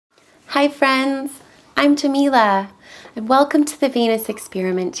Hi friends, I'm Jamila and welcome to the Venus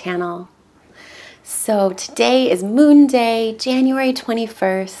Experiment channel. So today is Moon Day, January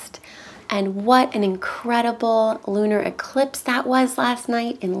 21st, and what an incredible lunar eclipse that was last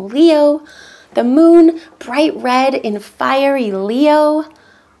night in Leo. The moon bright red in fiery Leo.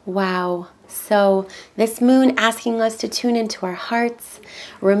 Wow. So this moon asking us to tune into our hearts,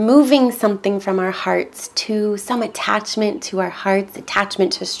 removing something from our hearts to some attachment to our hearts,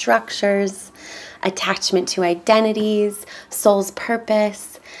 attachment to structures, attachment to identities, soul's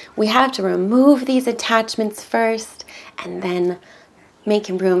purpose. We have to remove these attachments first and then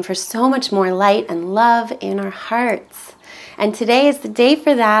making room for so much more light and love in our hearts. And today is the day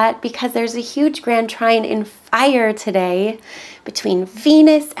for that because there's a huge grand trine in fire today between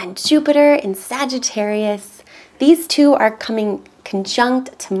Venus and Jupiter in Sagittarius. These two are coming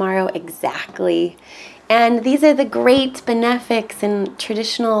conjunct tomorrow exactly. And these are the great benefics in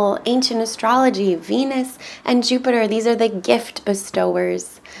traditional ancient astrology. Venus and Jupiter, these are the gift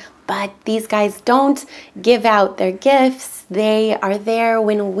bestowers. But these guys don't give out their gifts. They are there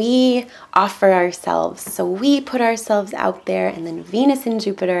when we offer ourselves. So we put ourselves out there, and then Venus and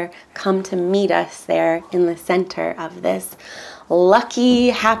Jupiter come to meet us there in the center of this lucky,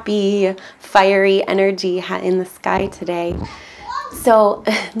 happy, fiery energy in the sky today. So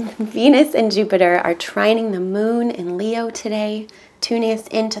Venus and Jupiter are trining the moon in Leo today, tuning us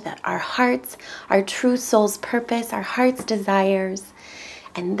into our hearts, our true soul's purpose, our heart's desires.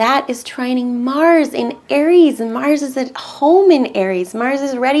 And that is trining Mars in Aries, and Mars is at home in Aries. Mars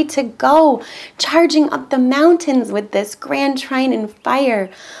is ready to go, charging up the mountains with this grand trine in fire.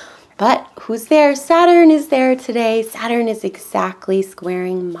 But who's there? Saturn is there today. Saturn is exactly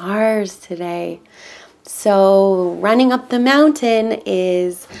squaring Mars today. So running up the mountain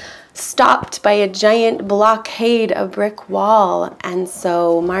is stopped by a giant blockade, a brick wall. And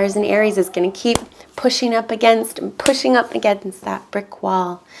so Mars in Aries is going to keep pushing up against that brick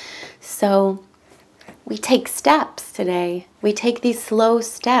wall. So we take steps today. We take these slow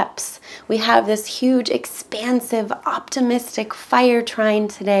steps. We have this huge, expansive, optimistic fire trine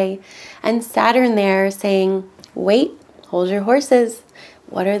today. And Saturn there saying, wait, hold your horses.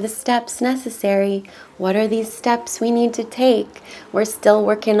 What are the steps necessary? What are these steps we need to take? We're still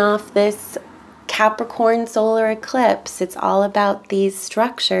working off this Capricorn solar eclipse. It's all about these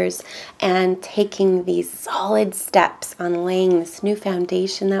structures and taking these solid steps on laying this new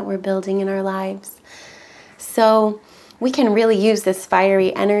foundation that we're building in our lives. So we can really use this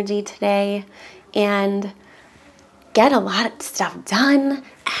fiery energy today and get a lot of stuff done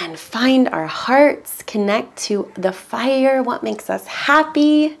and find our hearts, connect to the fire, what makes us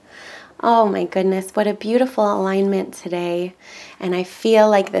happy. Oh my goodness, what a beautiful alignment today. And I feel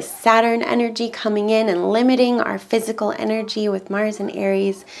like the Saturn energy coming in and limiting our physical energy with Mars and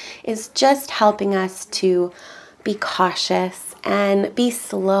Aries is just helping us to be cautious and be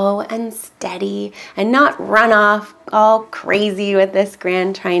slow and steady and not run off all crazy with this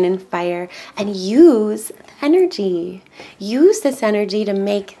grand trine and fire, and use the energy. Use this energy to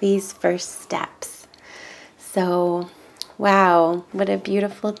make these first steps. So wow, what a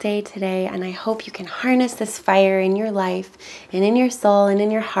beautiful day today, and I hope you can harness this fire in your life and in your soul and in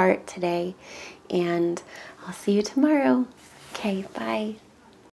your heart today, and I'll see you tomorrow. Okay, bye.